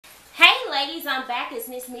ladies, I'm back. It's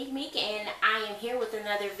Miss Meek Meek, and I am here with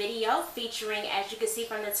another video featuring, as you can see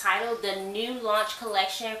from the title, the new launch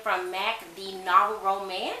collection from MAC, the Novel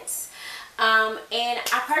Romance. And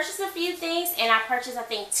I purchased a few things, and I purchased, I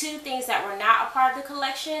think, 2 things that were not a part of the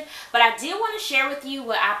collection. But I did want to share with you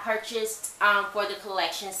what I purchased for the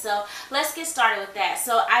collection. So let's get started with that.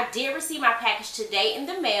 So I did receive my package today in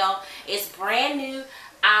the mail. It's brand new.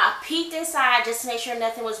 I peeked inside just to make sure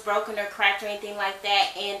nothing was broken or cracked or anything like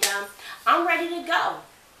that, and I'm ready to go.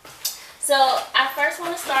 So I first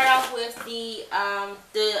want to start off with I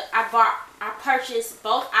purchased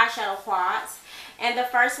both eyeshadow quads, and the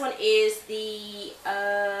first one is the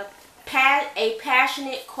a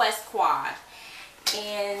Passionate Quest quad,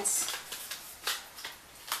 and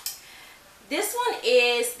this one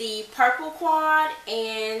is the purple quad,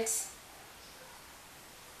 and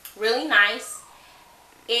really nice.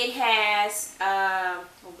 It has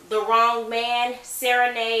The Wrong Man,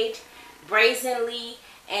 Serenade, Brazenly,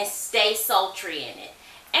 and Stay Sultry in it.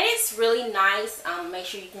 And it's really nice. Make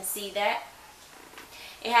sure you can see that.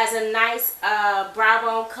 It has a nice brow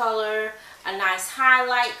bone color, a nice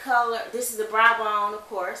highlight color. This is the brow bone, of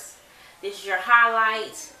course. This is your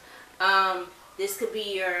highlight. This could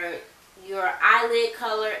be your eyelid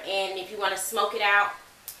color, and if you want to smoke it out,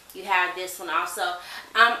 you have this one also.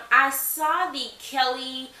 I saw the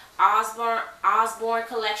Kelly Osbourne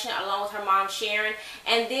collection along with her mom Sharon,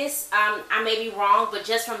 and this I may be wrong, but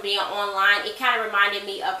just from being online, it kind of reminded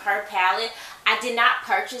me of her palette. I did not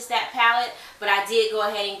purchase that palette, but I did go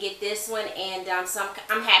ahead and get this one, and so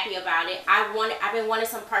I'm happy about it. I've been wanting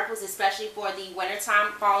some purples, especially for the winter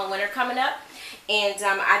time, fall and winter coming up, and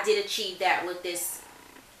I did achieve that with this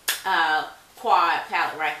quad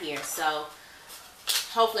palette right here. So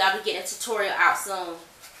hopefully I'll be getting a tutorial out soon.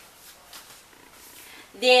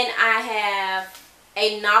 Then I have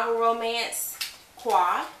a Novel Romance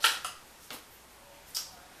quad.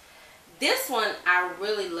 This one I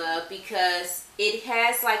really love because it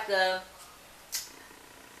has like a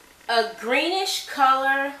greenish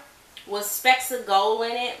color with specks of gold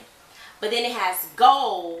in it, but then it has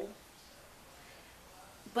gold,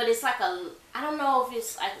 but it's like I don't know if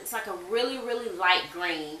it's like a really light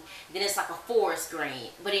green. Then it's like a forest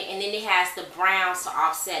green, and then it has the browns to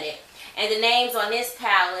offset it. And the names on this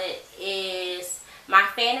palette is My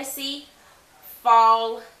Fantasy,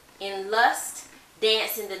 Fall in Lust,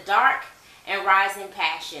 Dance in the Dark, and Rising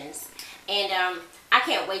Passions. And I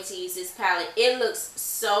can't wait to use this palette. It looks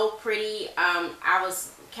so pretty. I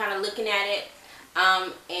was kind of looking at it,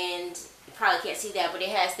 and you probably can't see that, but it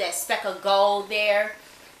has that speck of gold there.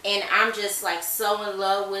 And I'm just like so in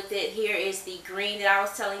love with it. Here is the green that I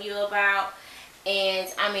was telling you about.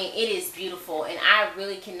 And I mean, it is beautiful. And I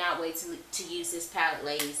really cannot wait to use this palette,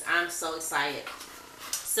 ladies. I'm so excited.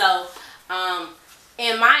 So,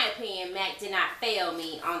 in my opinion, MAC did not fail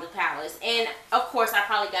me on the palettes. And of course, I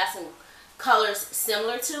probably got some colors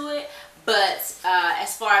similar to it. But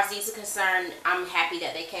as far as these are concerned, I'm happy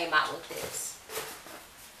that they came out with this.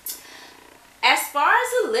 As far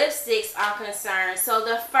as the lipsticks are concerned, so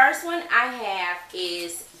the first one I have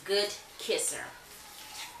is Good Kisser.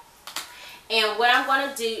 And what I'm going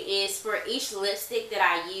to do is for each lipstick that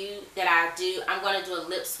I do, I'm going to do a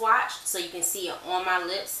lip swatch so you can see it on my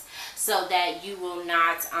lips, so that you will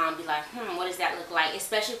not be like, what does that look like?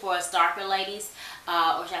 Especially for us darker ladies,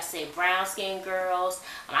 or should I say brown skin girls.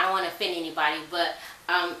 I don't want to offend anybody, but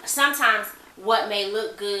sometimes what may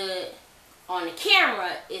look good on the camera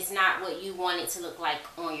is not what you want it to look like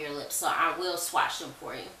on your lips. So I will swatch them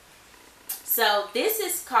for you. So this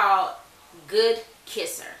is called Good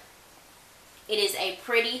Kisser. It is a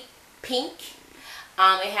pretty pink.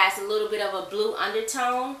 It has a little bit of a blue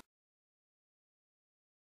undertone.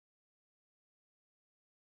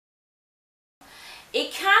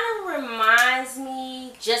 It kind of reminds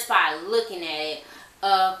me, just by looking at it,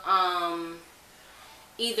 of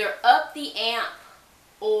either Up the Amp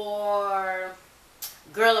or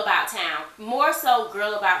Girl About Town. More so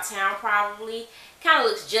Girl About Town, probably. Kind of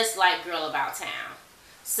looks just like Girl About Town.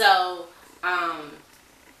 So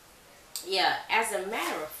yeah, as a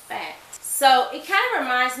matter of fact, so it kind of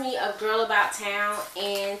reminds me of Girl About Town,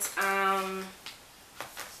 and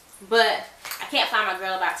but I can't find my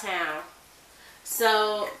Girl About Town.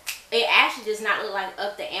 So it actually does not look like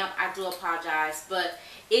Up the Amp. I do apologize, but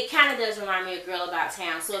it kind of does remind me of Girl About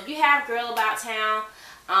Town. So if you have Girl About Town,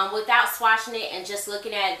 without swatching it and just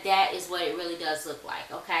looking at it, that is what it really does look like,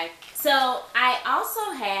 okay? So I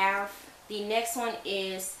also have, the next one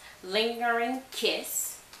is Lingering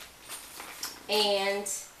Kiss. And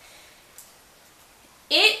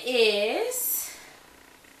it is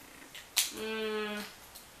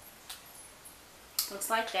Looks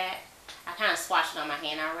like that. I kind of swatched it on my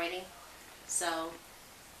hand already. So,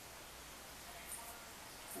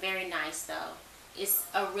 very nice though. It's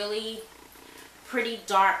a really pretty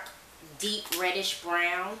dark, deep reddish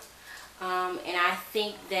brown. And I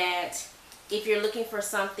think that if you're looking for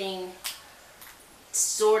something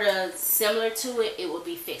sort of similar to it, it would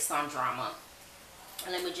be Fixed on Drama.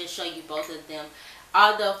 And let me just show you both of them.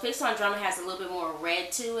 Although Fixed on Drama has a little bit more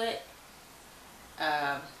red to it,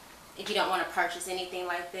 if you don't want to purchase anything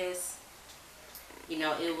like this, you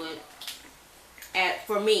know, it would,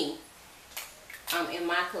 for me, in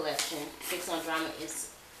my collection, Fixed on Drama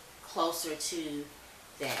is closer to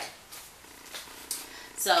that.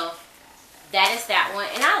 So that is that one,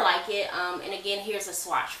 and I like it. And again, here's a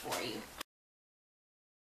swatch for you.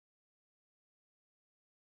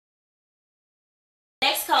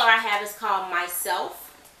 Next color I have is called Myself.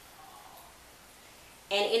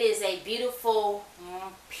 And it is a beautiful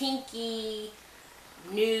pinky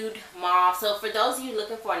nude mauve. So for those of you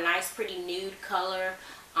looking for a nice pretty nude color,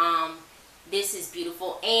 this is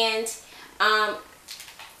beautiful. And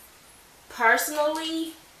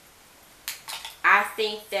personally, I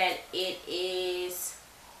think that it is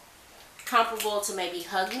comparable to maybe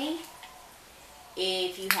Hug Me,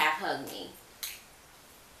 if you have Hug Me.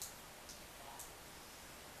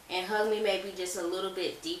 And Hug Me may be just a little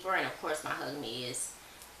bit deeper, and of course my Hug Me is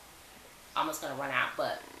almost gonna run out,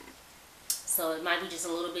 but so it might be just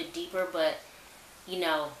a little bit deeper, but you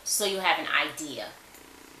know, so you have an idea.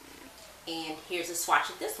 And here's a swatch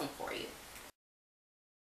of this one for you.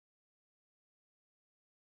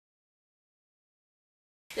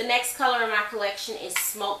 The next color in my collection is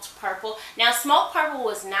Smoked Purple. Now, Smoked Purple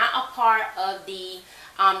was not a part of the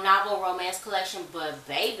Novel Romance collection, but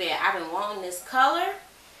baby, I've been wanting this color.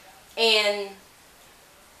 And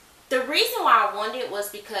the reason why I wanted it was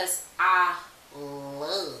because I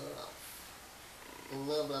love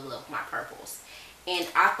my purples. And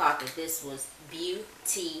I thought that this was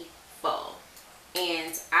beautiful.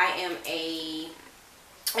 And I am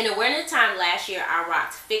in the winter time last year, I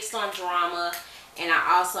rocked Fixed on Drama, and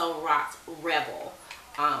I also rocked Rebel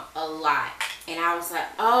a lot. And I was like,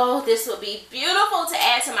 oh, this would be beautiful to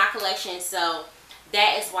add to my collection. So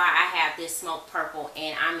that is why I have this Smoked Purple,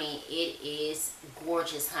 and I mean, it is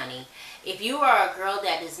gorgeous, honey. If you are a girl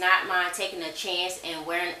that does not mind taking a chance and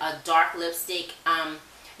wearing a dark lipstick,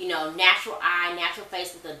 you know, natural eye, natural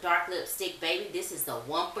face with a dark lipstick, baby, this is the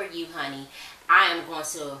one for you, honey. I am going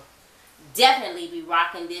to definitely be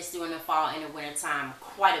rocking this during the fall and the winter time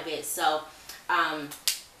quite a bit. So,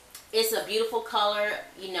 it's a beautiful color,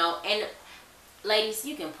 you know, and ladies,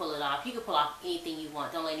 you can pull it off. You can pull off anything you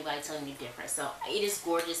want. Don't let anybody tell you different. So it is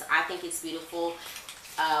gorgeous. I think it's beautiful.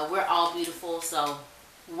 We're all beautiful, so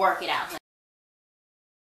work it out, honey.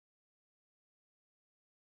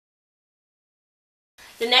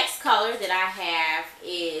 The next color that I have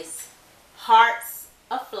is Hearts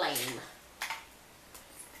Aflame.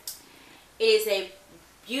 It is a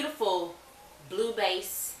beautiful blue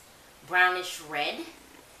base, brownish red.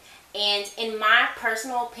 And in my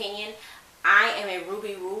personal opinion, I am a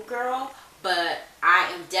Ruby Woo girl, but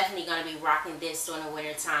I am definitely going to be rocking this during the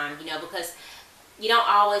winter time, you know, because you don't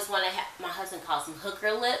always want to have, my husband calls them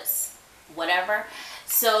hooker lips, whatever.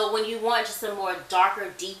 So when you want just a more darker,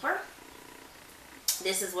 deeper,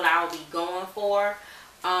 this is what I will be going for.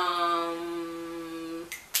 I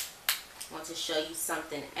want to show you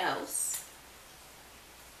something else.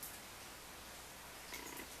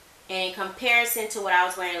 And in comparison to what I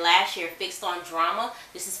was wearing last year, Fixed on Drama,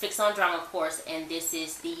 this is Fixed on Drama, of course, and this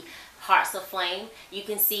is the Hearts Aflame. You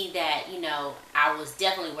can see that, you know, I was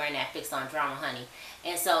definitely wearing that Fixed on Drama, honey.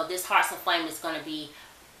 And so this Hearts Aflame is going to be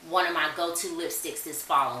one of my go-to lipsticks this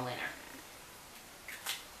fall and winter.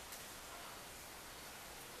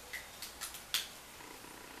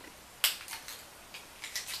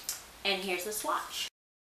 And here's the swatch.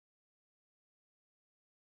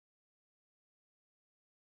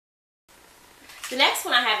 The next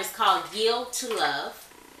one I have is called Yield to Love.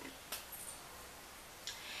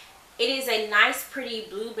 It is a nice, pretty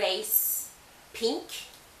blue base, pink,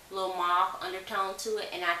 little mauve undertone to it,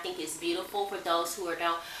 and I think it's beautiful for those who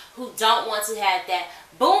don't want to have that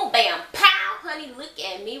boom, bam, pow, honey. Look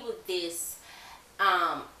at me with this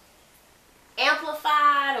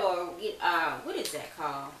amplified, or what is that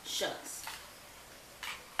called? Shucks.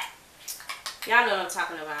 Y'all know what I'm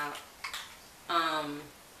talking about.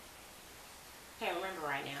 Can't remember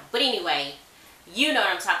right now, but anyway, you know what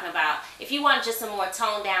I'm talking about. If you want just a more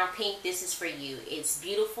toned down pink, this is for you. It's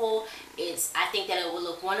beautiful. I think that it will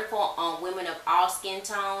look wonderful on women of all skin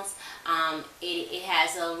tones. It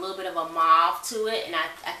has a little bit of a mauve to it, and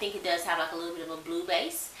I think it does have like a little bit of a blue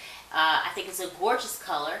base. I think it's a gorgeous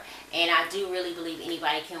color, and I do really believe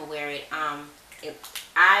anybody can wear it.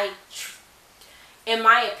 In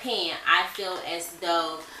my opinion, I feel as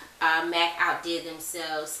though MAC outdid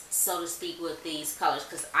themselves, so to speak, with these colors,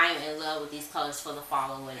 because I am in love with these colors for the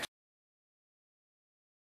fall and winter.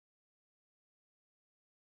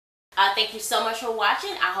 Thank you so much for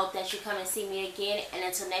watching. I hope that you come and see me again. And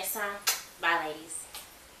until next time, bye ladies.